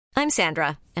I'm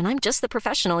Sandra, and I'm just the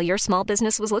professional your small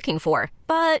business was looking for.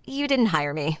 But you didn't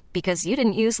hire me because you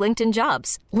didn't use LinkedIn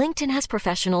Jobs. LinkedIn has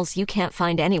professionals you can't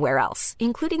find anywhere else,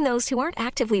 including those who aren't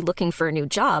actively looking for a new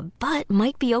job, but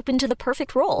might be open to the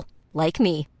perfect role, like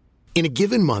me. In a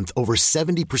given month, over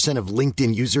 70% of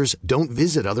LinkedIn users don't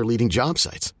visit other leading job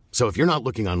sites. So if you're not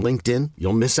looking on LinkedIn,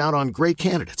 you'll miss out on great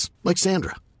candidates like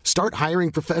Sandra. Start hiring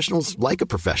professionals like a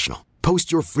professional.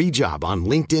 Post your free job on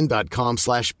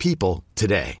linkedin.com/people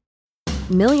today.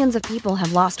 Millions of people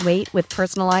have lost weight with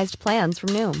personalized plans from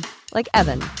Noom. Like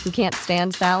Evan, who can't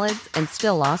stand salads and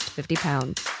still lost 50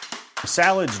 pounds.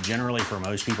 Salads generally for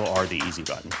most people are the easy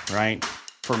button, right?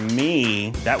 For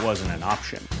me, that wasn't an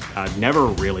option. I never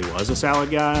really was a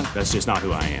salad guy. That's just not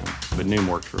who I am. But Noom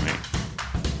worked for me.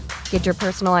 Get your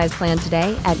personalized plan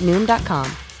today at Noom.com.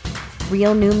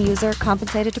 Real Noom user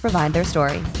compensated to provide their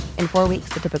story. In 4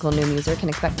 weeks, the typical Noom user can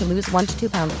expect to lose 1 to 2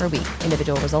 pounds per week.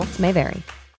 Individual results may vary.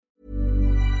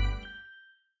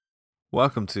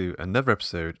 Welcome to another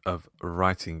episode of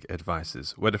Writing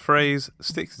Advices, where the phrase,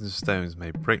 "sticks and stones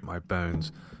may break my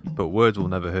bones, but words will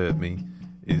never hurt me,"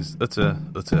 is utter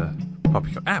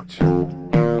poppycock. Ouch!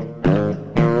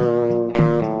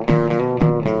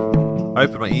 I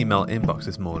opened my email inbox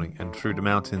this morning, and through the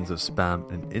mountains of spam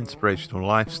and inspirational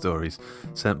life stories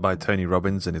sent by Tony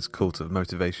Robbins and his cult of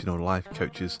motivational life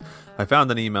coaches, I found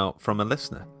an email from a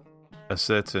listener, a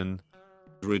certain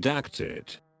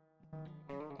Redacted,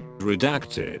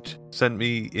 sent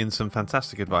me in some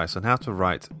fantastic advice on how to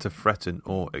write to threaten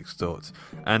or extort,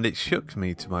 and it shook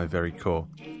me to my very core.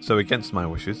 So against my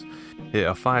wishes, here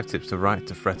are 5 tips to write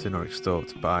to threaten or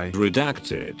extort by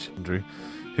Redacted Andrew,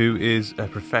 who is a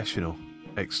professional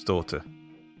extorter.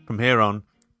 From here on,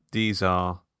 these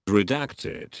are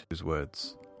Redacted his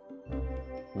words.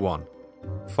 1.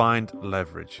 Find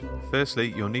leverage.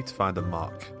 Firstly, you'll need to find a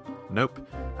mark. Nope,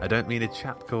 I don't mean a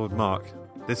chap called Mark.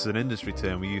 This is an industry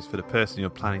term we use for the person you're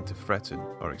planning to threaten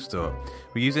or extort.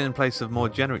 We use it in place of more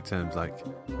generic terms like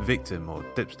victim or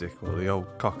dipstick or the old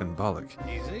cock and bollock.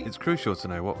 Easy. It's crucial to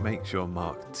know what makes your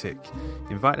mark tick.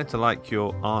 Invite them to like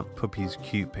your Aunt Puppy's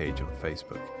Cute page on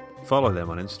Facebook. Follow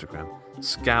them on Instagram.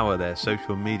 Scour their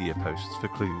social media posts for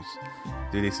clues.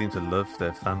 Do they seem to love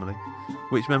their family?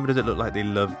 Which member does it look like they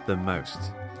love the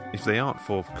most? If they aren't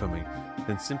forthcoming,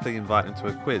 then simply invite them to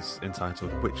a quiz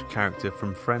entitled "Which character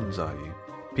from Friends are you?"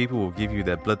 People will give you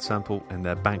their blood sample and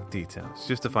their bank details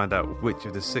just to find out which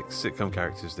of the 6 sitcom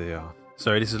characters they are.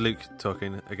 Sorry, this is Luke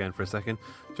talking again for a second.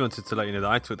 Just wanted to let you know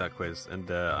that I took that quiz and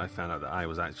I found out that I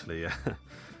was actually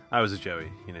I was a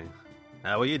Joey, you know.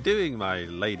 How are you doing, my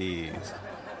ladies?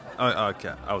 Oh,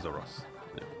 okay, I was a Ross.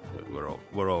 Yeah,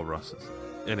 we're all Rosses.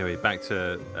 Anyway, back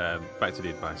to the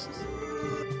advices.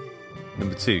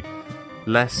 Number 2,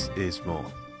 less is more,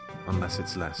 unless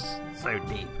it's less. So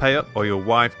deep. Pay up or your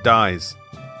wife dies.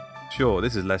 Sure,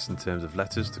 this is less in terms of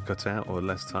letters to cut out or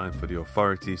less time for the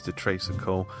authorities to trace a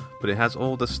call, but it has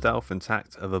all the stealth and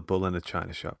tact of a bull in a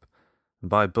china shop. And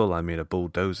by bull I mean a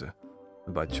bulldozer.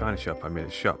 And by china shop I mean a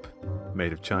shop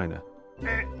made of china.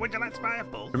 Would you like to buy a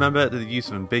bull? Remember that the use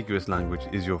of ambiguous language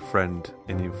is your friend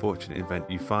in the unfortunate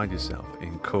event you find yourself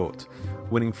in court.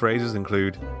 Winning phrases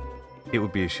include, "It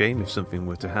would be a shame if something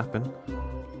were to happen,"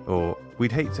 or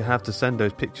 "We'd hate to have to send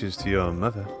those pictures to your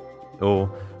mother,"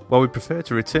 or "While we'd prefer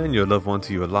to return your loved one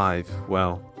to you alive,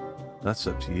 well, that's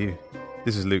up to you."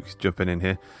 This is Luke jumping in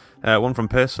here. One from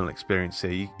personal experience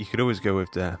here. You could always go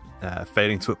with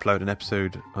failing to upload an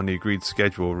episode on the agreed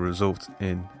schedule will result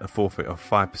in a forfeit of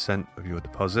 5% of your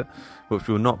deposit, which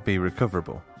will not be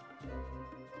recoverable.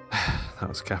 That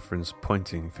was Catherine's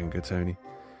pointing finger, Tony.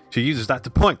 She uses that to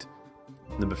point.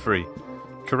 Number 3,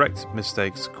 correct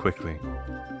mistakes quickly.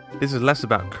 This is less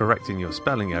about correcting your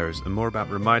spelling errors and more about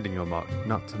reminding your mark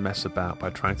not to mess about by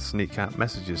trying to sneak out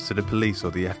messages to the police or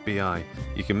the FBI.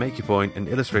 You can make your point and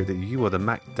illustrate that you are the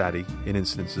Mac Daddy in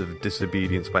instances of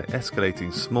disobedience by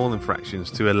escalating small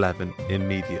infractions to 11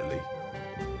 immediately.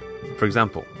 For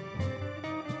example,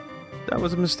 "That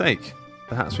was a mistake.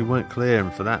 Perhaps we weren't clear,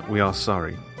 and for that we are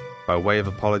sorry. By way of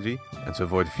apology and to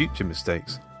avoid future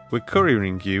mistakes, we're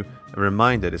couriering you a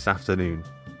reminder this afternoon.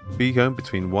 Be home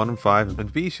between 1 and 5,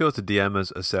 and be sure to DM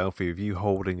us a selfie of you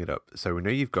holding it up so we know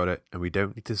you've got it and we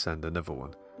don't need to send another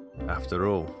one. After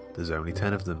all, there's only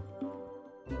 10 of them."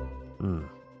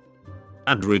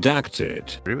 And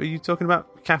Redacted. Are you talking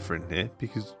about Catherine here?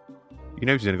 Because you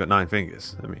know she's only got 9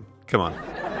 fingers. I mean, come on. It's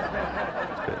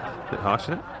a bit harsh,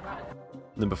 isn't it?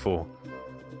 Number 4.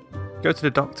 Go to the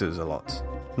doctors a lot.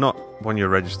 Not one you're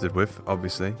registered with,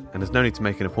 obviously, and there's no need to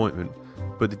make an appointment,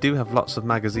 but they do have lots of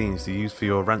magazines to use for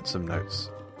your ransom notes.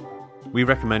 We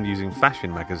recommend using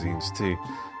fashion magazines too.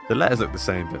 The letters look the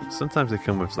same, but sometimes they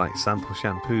come with like sample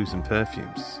shampoos and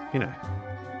perfumes. You know,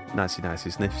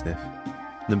 nicey sniff sniff.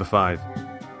 Number 5.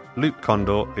 Luke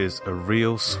Condor is a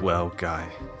real swell guy.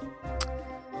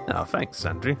 Oh, thanks,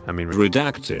 Andrew. I mean,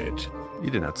 Redacted. You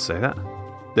didn't have to say that.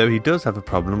 Though he does have a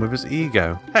problem with his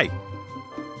ego. Hey!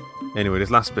 Anyway,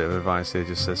 this last bit of advice here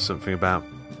just says something about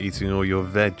eating all your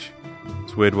veg.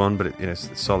 It's a weird one, but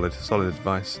it's solid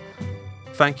advice.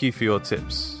 Thank you for your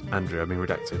tips, Andrew. I mean,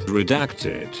 redacted.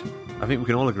 Redacted. I think we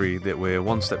can all agree that we're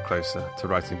one step closer to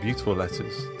writing beautiful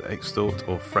letters that extort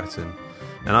or threaten.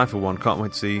 And I, for one, can't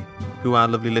wait to see who our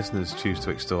lovely listeners choose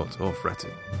to extort or threaten.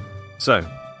 So,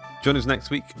 join us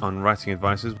next week on Writing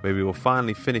Advices, where we will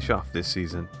finally finish off this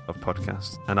season of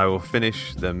podcasts, and I will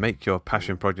finish the Make Your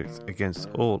Passion Project Against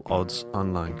All Odds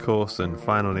online course, and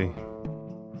finally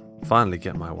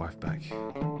get my wife back.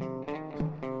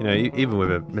 You know, even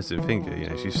with a missing finger, you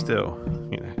know, she's still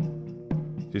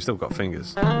got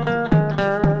fingers.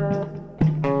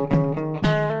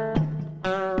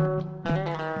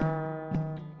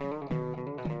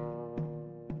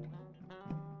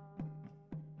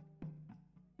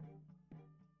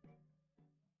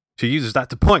 She uses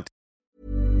that to point.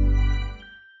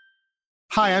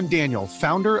 Hi, I'm Daniel,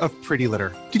 founder of Pretty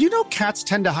Litter. Did you know cats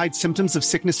tend to hide symptoms of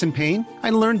sickness and pain? I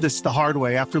learned this the hard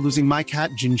way after losing my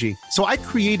cat, Gingy. So I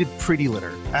created Pretty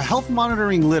Litter, a health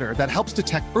monitoring litter that helps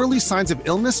detect early signs of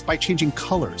illness by changing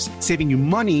colors, saving you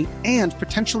money and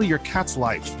potentially your cat's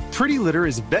life. Pretty Litter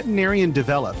is veterinarian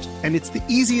developed, and it's the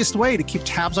easiest way to keep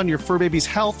tabs on your fur baby's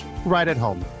health right at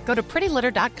home. Go to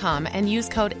prettylitter.com and use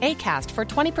code ACAST for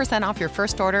 20% off your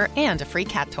first order and a free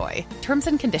cat toy. Terms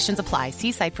and conditions apply.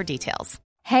 See site for details.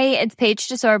 Hey, it's Paige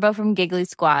DeSorbo from Giggly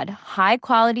Squad. High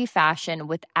quality fashion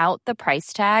without the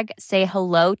price tag. Say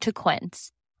hello to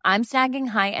Quince. I'm snagging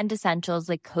high-end essentials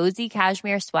like cozy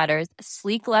cashmere sweaters,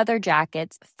 sleek leather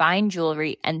jackets, fine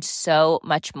jewelry, and so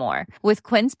much more. With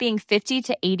Quince being 50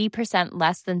 to 80%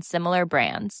 less than similar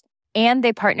brands. And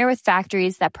they partner with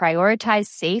factories that prioritize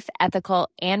safe, ethical,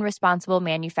 and responsible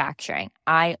manufacturing.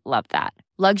 I love that.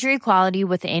 Luxury quality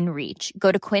within reach.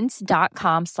 Go to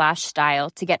quince.com/style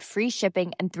to get free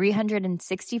shipping and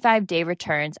 365-day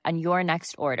returns on your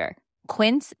next order.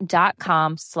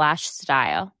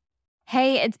 Quince.com/style.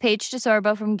 Hey, it's Paige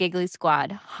DeSorbo from Giggly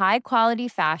Squad. High quality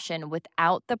fashion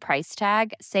without the price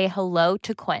tag. Say hello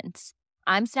to Quince.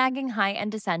 I'm snagging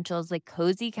high-end essentials like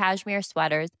cozy cashmere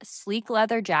sweaters, sleek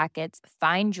leather jackets,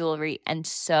 fine jewelry, and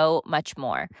so much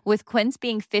more. With Quince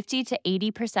being 50 to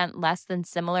 80% less than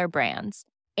similar brands.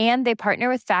 And they partner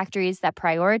with factories that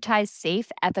prioritize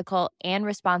safe, ethical, and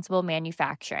responsible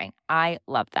manufacturing. I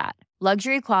love that.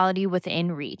 Luxury quality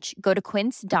within reach. Go to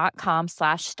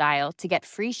quince.com/style to get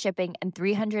free shipping and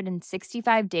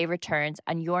 365-day returns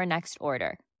on your next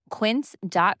order.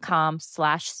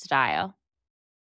 Quince.com/style.